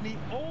 And he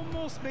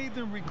almost made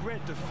them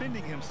regret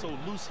defending him so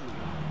loosely.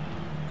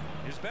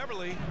 Here's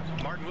Beverly.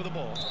 Martin with the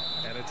ball.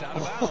 And it's out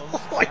of bounds.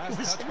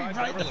 Last touch by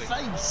right Beverly. in the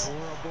face.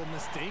 Horrible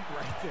mistake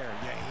right there.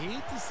 You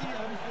hate to see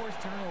unforced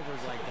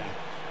turnovers like that.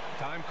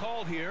 Time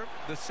called here.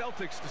 The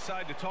Celtics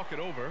decide to talk it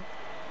over.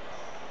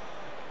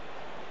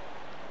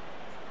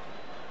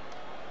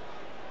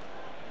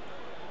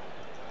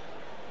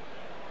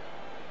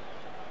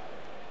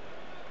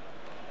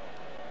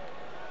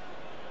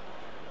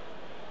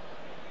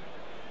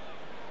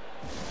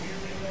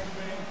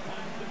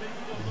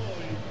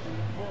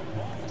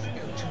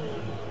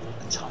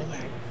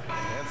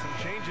 And some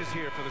changes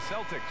here for the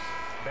Celtics.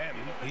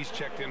 Banton, he's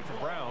checked in for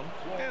Brown,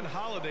 and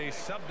Holiday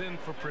subbed in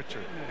for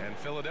Pritchard. And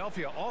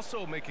Philadelphia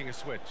also making a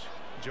switch.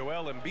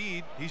 Joel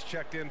Embiid, he's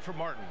checked in for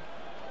Martin.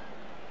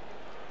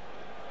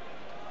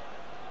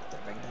 They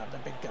bring down the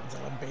big guns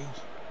on Embiid.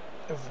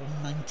 Over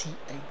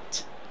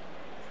 98.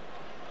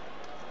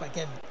 But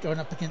again, going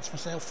up against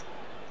myself,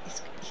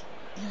 he's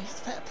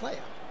a better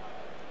player.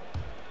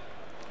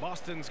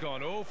 Boston's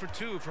gone 0 for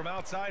 2 from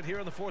outside here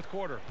in the fourth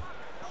quarter.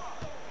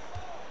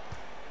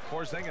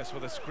 Porzingis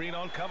with a screen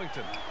on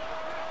Covington.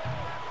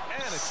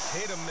 And it's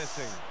Tatum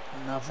missing.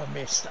 Another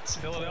miss. That's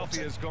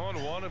Philadelphia has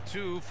gone 1 of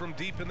 2 from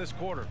deep in this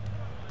quarter.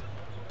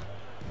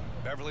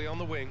 Beverly on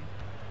the wing.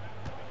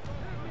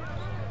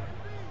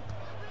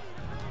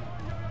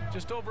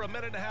 Just over a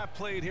minute and a half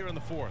played here in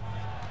the fourth.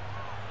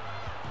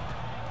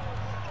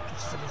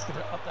 Philly's going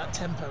to up that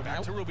tempo now.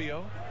 Back to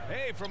Rubio.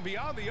 Hey, from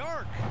beyond the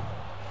arc.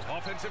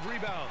 Offensive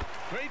rebound.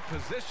 Great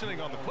positioning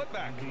on the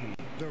putback.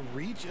 The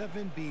reach of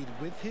Embiid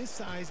with his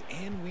size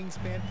and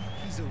wingspan,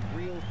 he's a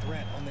real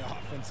threat on the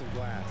offensive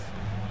glass.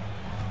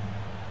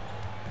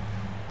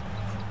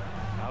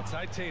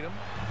 Outside Tatum.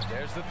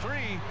 There's the 3.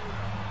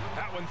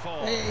 That one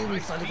falls. Hey, we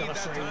nice finally feed got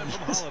a that 3. time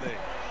from Holiday.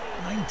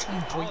 19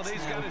 points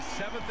Holiday's now. got his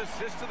 7th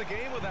assist of the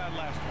game with that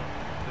last one.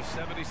 The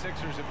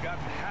 76ers have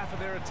gotten half of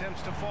their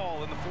attempts to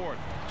fall in the fourth.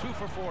 2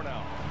 for 4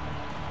 now.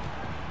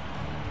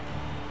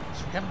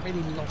 So we haven't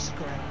really lost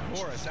ground.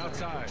 Morris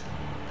outside.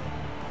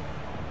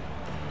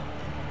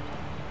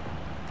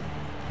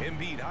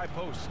 Embiid high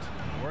post.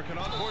 Working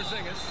on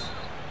Porzingis.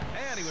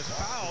 And he was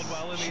fouled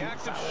while in the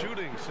act of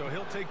shooting, so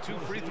he'll take 2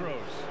 free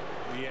throws.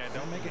 Yeah,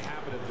 don't make a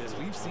habit of this.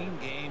 We've seen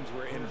games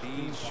where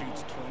Embiid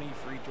shoots 20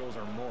 free throws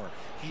or more.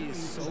 He is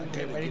so good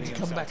Get at ready getting to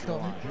come himself back to the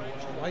on. line.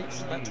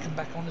 White's about to come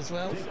back on as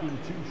well.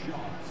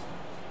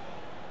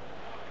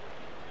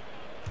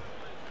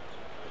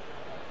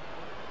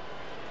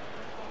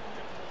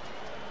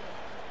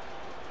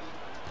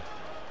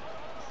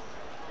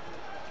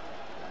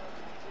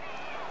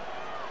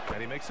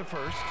 And he makes a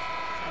first.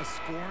 A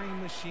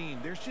scoring machine.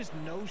 There's just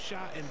no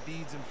shot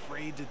Embiid's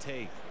afraid to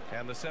take.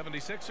 And the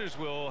 76ers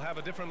will have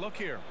a different look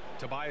here.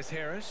 Tobias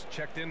Harris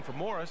checked in for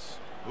Morris.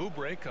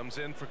 Oubre comes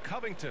in for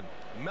Covington.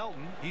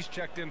 Melton, he's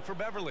checked in for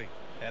Beverly.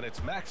 And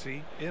it's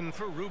Maxey in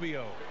for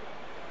Rubio.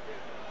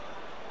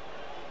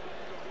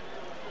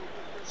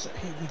 So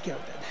here we go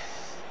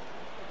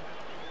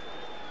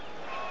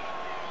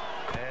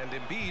then. And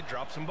Embiid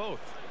drops them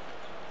both.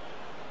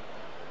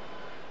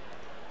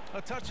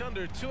 A touch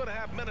under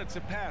 2.5 minutes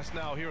have passed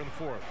now here in the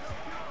fourth.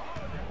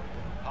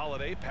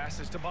 Holiday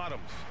passes to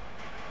Bottoms.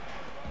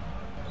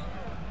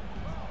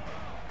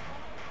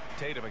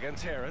 Tatum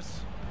against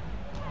Harris.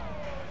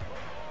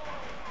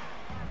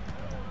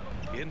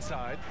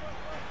 Inside.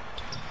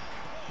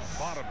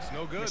 Bottoms,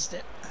 no good. Missed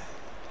it.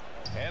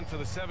 And for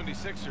the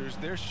 76ers,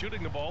 they're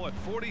shooting the ball at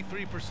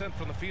 43%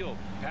 from the field.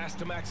 Pass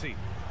to Maxey.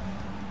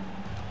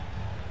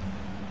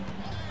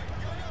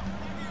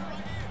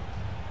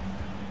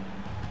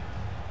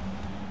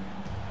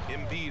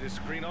 Embiid, a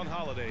screen on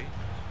Holiday.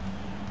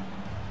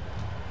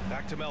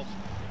 Back to Melton.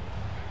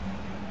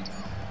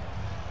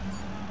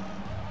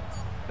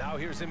 Now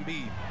here's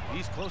Embiid.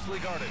 He's closely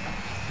guarded.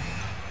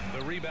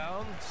 The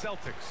rebound,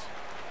 Celtics.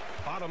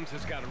 Bottoms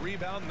has got a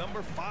rebound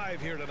number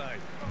 5 here tonight.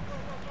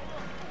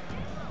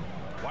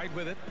 White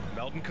with it.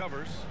 Melton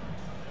covers.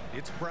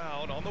 It's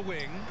Brown on the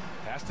wing.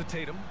 Pass to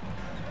Tatum.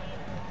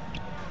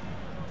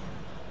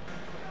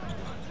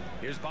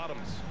 Here's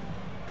Bottoms.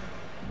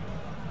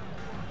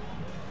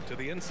 To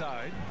the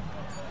inside.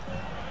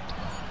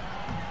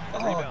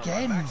 Rebound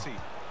by Maxey.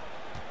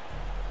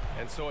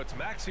 And so it's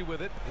Maxey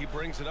with it. He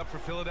brings it up for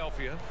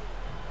Philadelphia.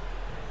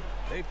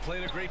 They've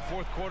played a great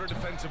fourth quarter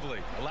defensively,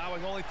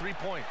 allowing only 3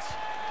 points.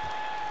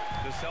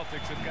 The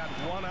Celtics have got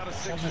 1 out of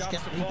 6 shots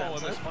to fall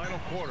in this final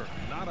quarter.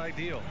 Not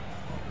ideal.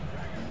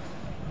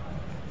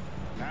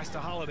 Pass to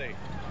Holiday.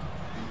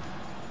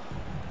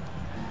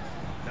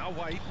 Now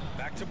White.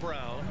 Back to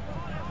Brown.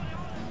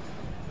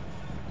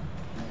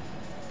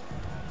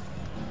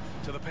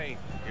 To the paint.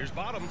 Here's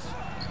Bottoms.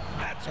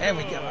 That's there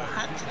we go. I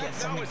had to get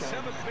something going.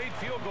 Now his 7th made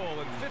field goal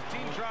in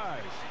 15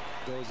 tries.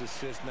 Those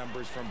assist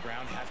numbers from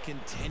Brown have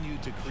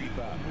continued to creep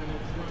up.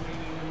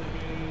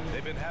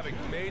 They've been having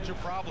major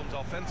problems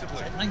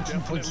offensively.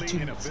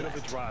 19.2 in a bit of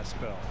a dry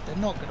spell. They're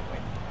not going to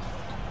win.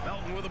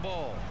 Melton with the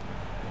ball.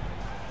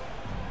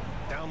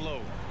 Down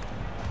low.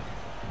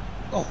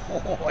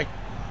 Oh.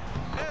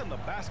 And the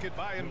basket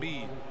by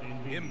Embiid.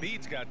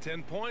 Embiid's got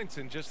 10 points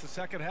in just the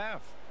second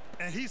half.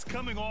 And he's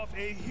coming off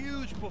a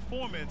huge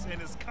performance, and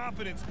his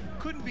confidence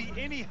couldn't be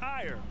any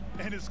higher.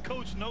 And his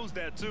coach knows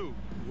that too.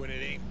 When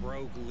it ain't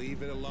broke,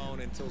 leave it alone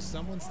until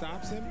someone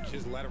stops him.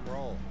 Just let him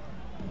roll.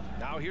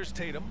 Now here's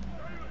Tatum.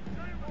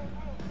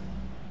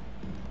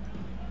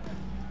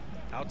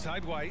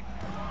 Outside White.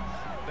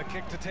 The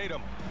kick to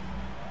Tatum.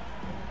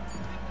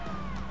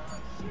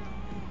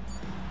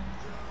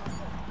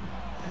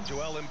 And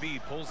Joel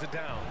Embiid pulls it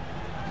down.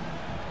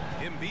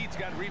 Embiid's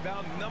got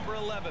rebound number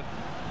 11.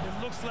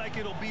 It looks like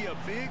it'll be a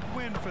big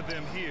win for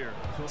them here.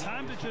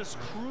 Time to just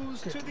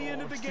cruise to the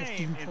end of the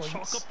game and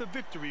chalk up the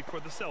victory for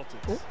the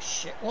Celtics. Oh,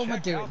 shit. What am I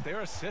doing? Check out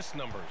their assist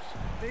numbers.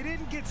 They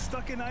didn't get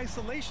stuck in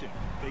isolation.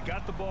 They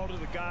got the ball to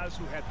the guys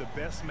who had the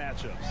best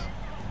matchups.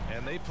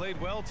 And they played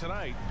well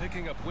tonight,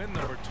 picking up win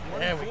number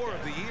 24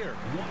 of the year.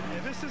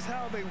 And this is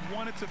how they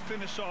wanted to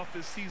finish off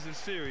this season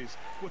series,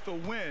 with a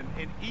win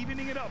and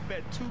evening it up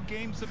at 2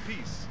 games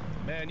apiece.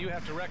 Man, you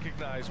have to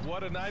recognize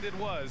what a night it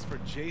was for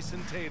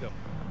Jason Tatum.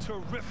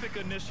 Terrific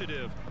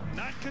initiative.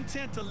 Not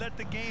content to let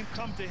the game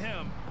come to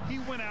him, he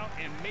went out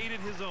and made it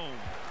his own.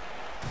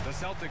 The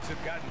Celtics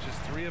have gotten just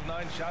 3 of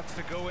 9 shots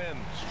to go in,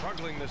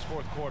 struggling this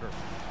fourth quarter.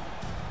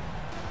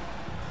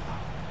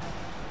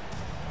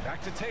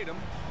 Back to Tatum.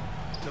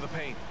 To the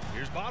paint.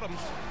 Here's Bottoms.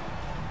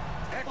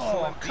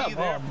 Excellent D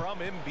there from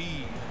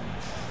Embiid.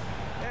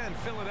 And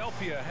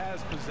Philadelphia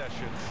has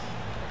possession.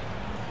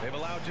 They've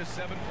allowed just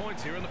 7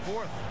 points here in the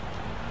fourth.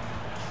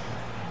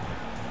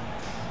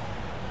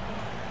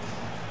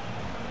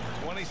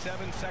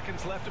 27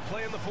 seconds left to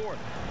play in the fourth.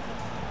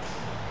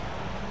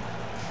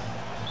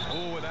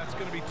 Oh, and that's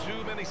going to be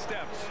too many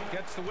steps.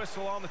 Gets the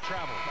whistle on the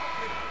travel.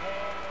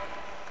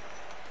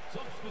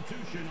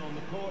 Substitution on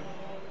the court.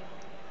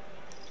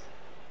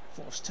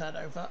 Forced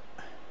turnover.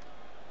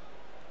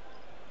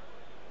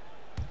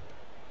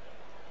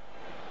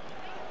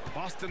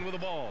 Boston with the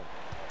ball.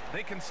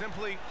 They can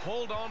simply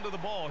hold on to the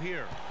ball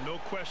here. No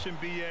question,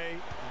 BA.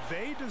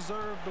 They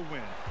deserve the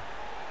win.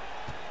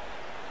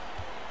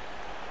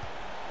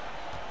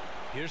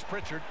 Here's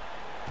Pritchard.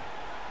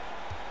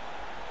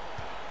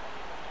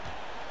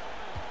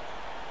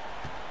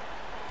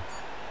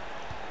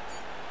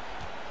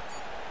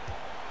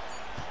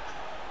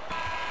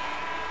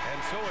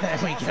 So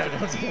it's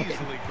Boston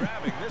easily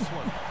grabbing this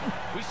one.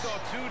 We saw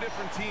 2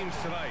 different teams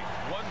tonight.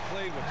 One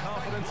played with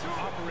confidence,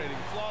 operating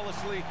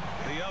flawlessly.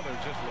 The other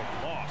just looked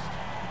lost.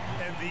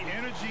 And the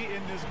energy in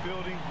this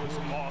building was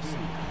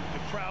awesome. The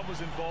crowd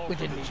was involved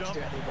from the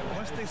jump.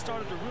 Once they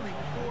started to really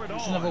pour it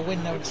on,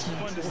 it was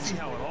fun to see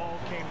how it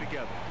all came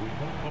together.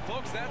 Well,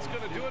 folks, that's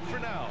going to do it for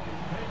now.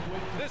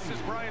 This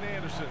is Brian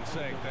Anderson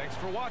saying thanks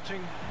for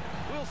watching.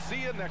 We'll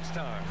see you next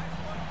time.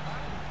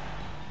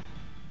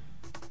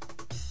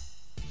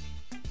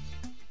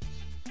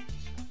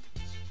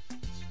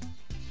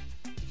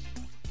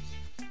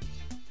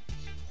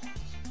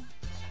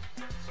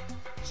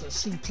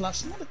 C+,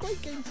 not a great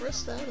game for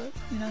us there though,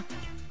 you know.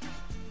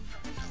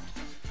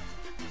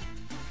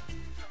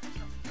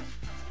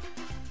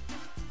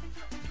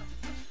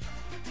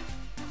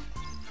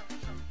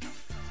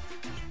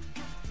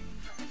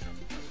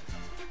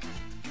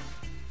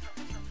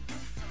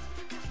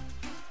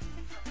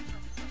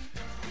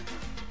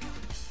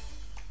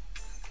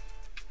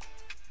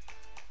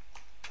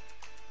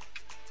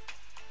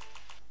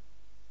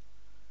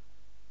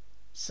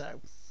 So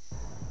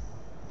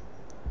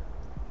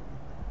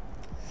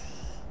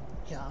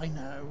Yeah, I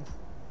know.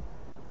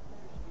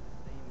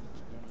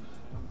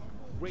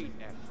 Great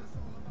effort.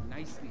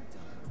 Nicely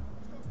done.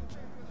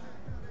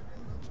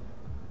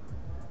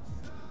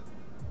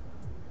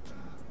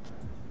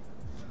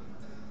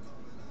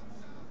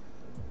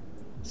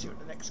 See what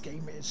the next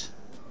game is.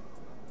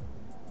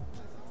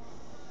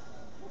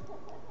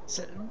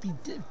 So it would be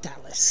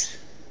Dallas.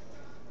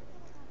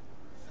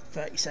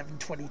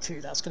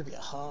 37-22. That's going to be a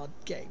hard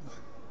game.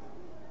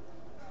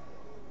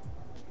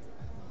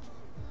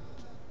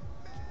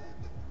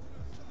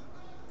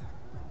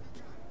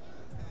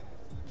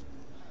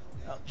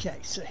 Okay,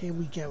 so here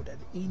we go then.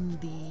 In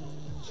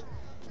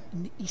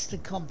the Eastern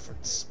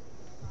Conference.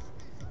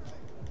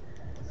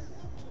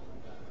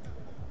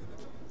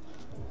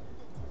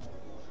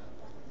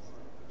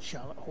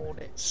 Charlotte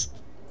Hornets.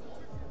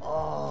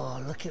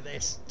 Oh, look at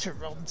this.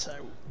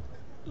 Toronto.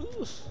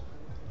 Oof.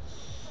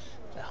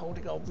 They're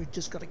holding on. We've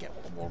just got to get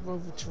one more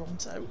over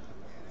Toronto.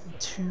 And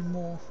 2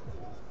 more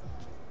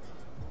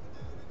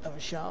over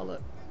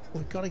Charlotte.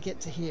 We've got to get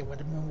to here where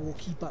the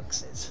Milwaukee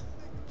Bucks is.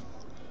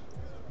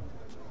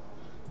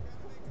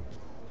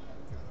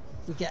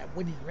 If we get a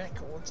winning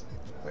record,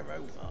 we're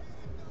over.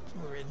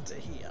 We're into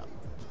here.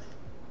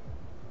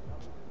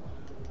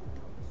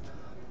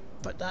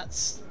 But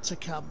that's to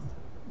come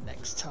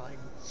next time.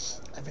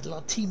 I've been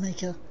Lord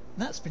Teammaker, and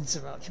that's been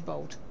Sir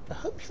Archibald. I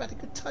hope you've had a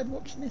good time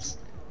watching this.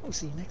 I'll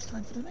see you next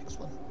time for the next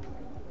one.